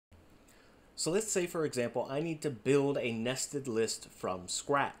So let's say, for example, I need to build a nested list from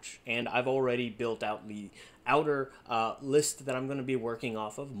scratch, and I've already built out the outer list that I'm going to be working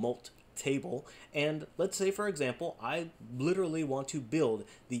off of, mult table. And let's say, for example, I literally want to build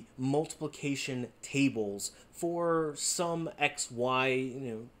the multiplication tables for some x, y,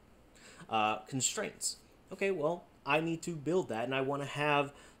 constraints. Okay, well, I need to build that, and I want to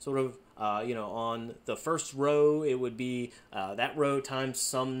have sort of, on the first row, it would be that row times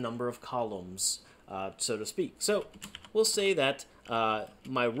some number of columns, so to speak. So we'll say that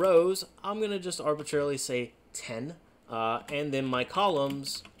my rows, I'm going to just arbitrarily say 10, and then my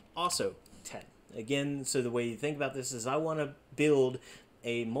columns also 10. Again, so the way you think about this is I want to build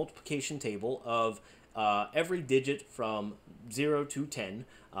a multiplication table of every digit from 0 to 10,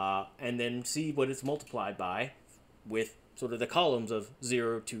 and then see what it's multiplied by with sort of the columns of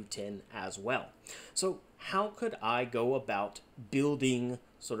 0 to 10 as well. So how could I go about building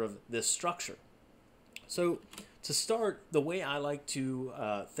sort of this structure? So to start, the way I like to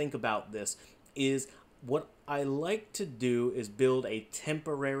think about this is what I like to do is build a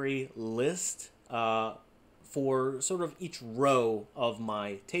temporary list for sort of each row of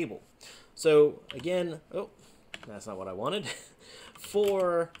my table. So again, oh, that's not what I wanted.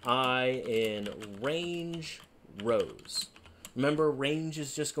 For I in range rows. Remember, range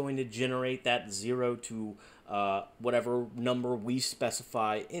is just going to generate that 0 to whatever number we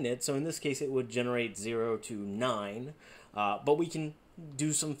specify in it. So in this case, it would generate 0 to 9. But we can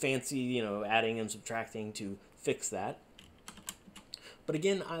do some fancy, adding and subtracting to fix that. But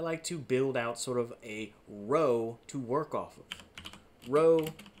again, I like to build out sort of a row to work off of. Row,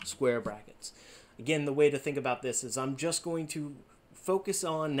 square brackets. Again, the way to think about this is I'm just going to focus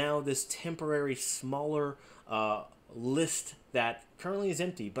on now this temporary smaller list that currently is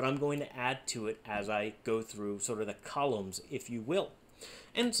empty, but I'm going to add to it as I go through sort of the columns, if you will.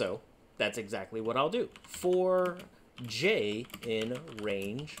 And so that's exactly what I'll do for j in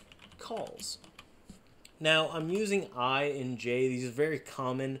range calls. Now I'm using I and j. These are very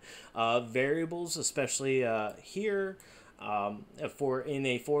common variables, especially here for in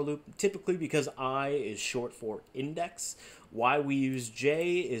a for loop, typically because I is short for index. Why we use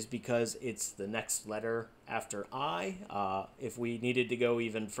j is because it's the next letter after I. If we needed to go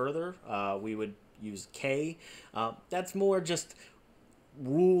even further, we would use k. That's more just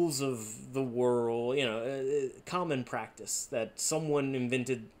rules of the world, common practice that someone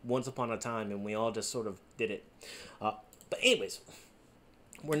invented once upon a time, and we all just sort of did it. But anyways,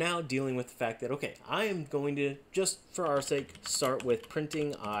 we're now dealing with the fact that, okay, I am going to, just for our sake, start with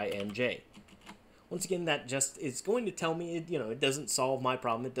printing I and j. Once again, that just is going to tell me, it doesn't solve my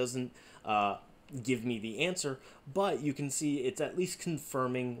problem. It doesn't give me the answer, but you can see it's at least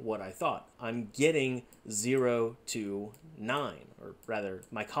confirming what I thought. I'm getting 0 to 9, or rather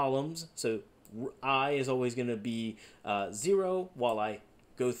my columns. So I is always going to be 0 while I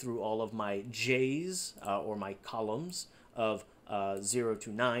go through all of my j's or my columns of 0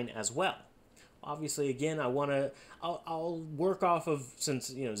 to 9 as well. Obviously, again, I'll work off of,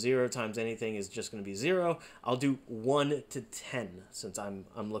 since 0 times anything is just going to be 0. I'll do 1 to 10 since I'm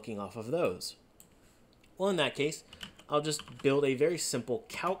looking off of those. Well, in that case, I'll just build a very simple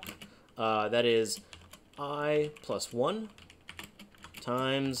calc that is I plus 1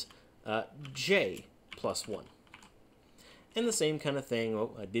 times j plus 1. And the same kind of thing,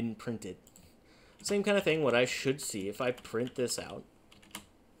 oh, I didn't print it. Same kind of thing, what I should see if I print this out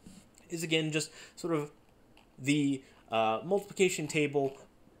is, again, just sort of the multiplication table,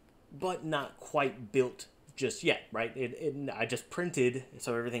 but not quite built just yet, right? I just printed,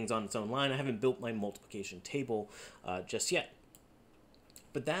 so everything's on its own line. I haven't built my multiplication table just yet.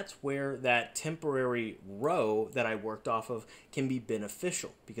 But that's where that temporary row that I worked off of can be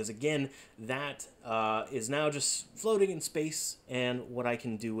beneficial, because again, that is now just floating in space, and what I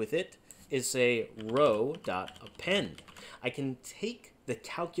can do with it is say row.append. I can take the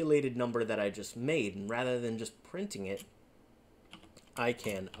calculated number that I just made, and rather than just printing it, I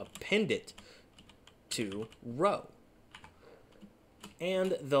can append it to row.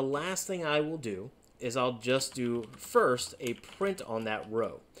 And the last thing I will do is I'll just do first a print on that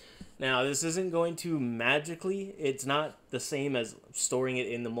row. Now, this isn't going to magically, it's not the same as storing it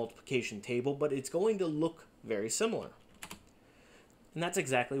in the multiplication table, but it's going to look very similar. And that's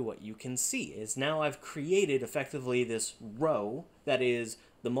exactly what you can see, is now I've created effectively this row that is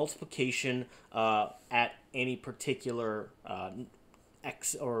the multiplication at any particular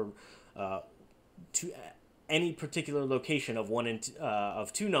x, or to any particular location of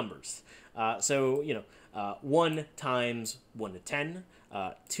of two numbers. So 1 times 1 to 10,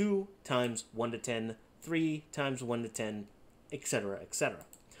 2 times 1 to 10, 3 times 1 to 10, etc., etc.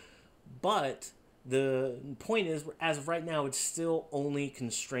 But the point is, as of right now, it's still only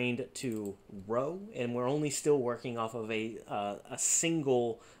constrained to row, and we're only still working off of a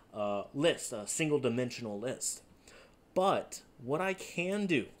single list, a single dimensional list. But what I can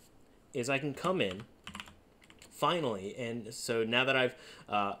do is I can come in, finally, and so now that I've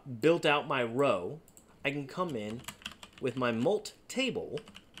built out my row, I can come in with my mult table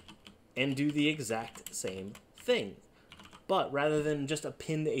and do the exact same thing. But rather than just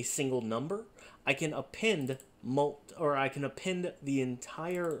append a single number, I can append I can append the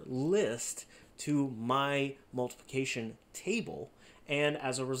entire list to my multiplication table, and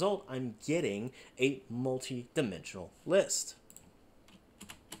as a result, I'm getting a multi-dimensional list.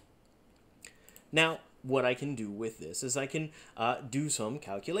 Now, what I can do with this is I can do some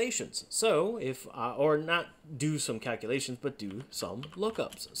calculations. So if, or not do some calculations, but do some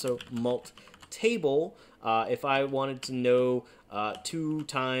lookups. So mult table, if I wanted to know 2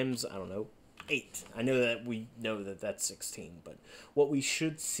 times, I don't know, 8. I know that we know that that's 16, but what we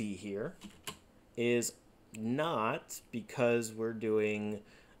should see here is not, because we're doing,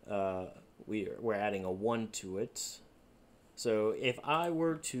 we're adding a 1 to it. So if I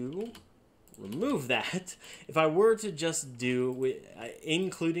were to remove that, if I were to just do,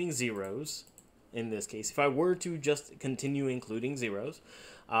 including zeros, in this case, if I were to just continue including zeros,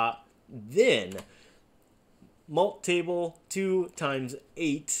 then mult table 2 times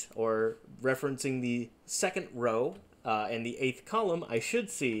 8, or referencing the second row and the 8th column, I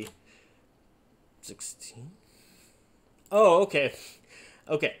should see 16. Oh, okay.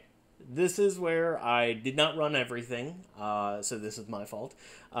 Okay. This is where I did not run everything, so this is my fault.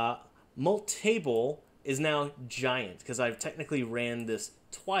 Mult table is now giant, because I've technically ran this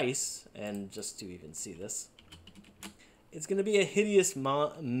twice, and just to even see this, it's going to be a hideous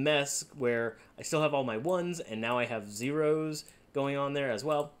mess where I still have all my 1s, and now I have zeros going on there as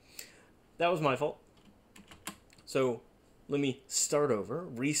well. That was my fault. So let me start over,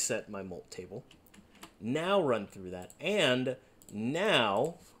 reset my mult table, now run through that, and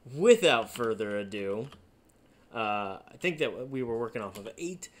now, without further ado, I think that we were working off of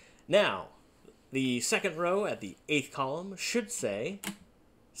 8. Now, the second row at the 8th column should say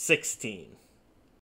 16.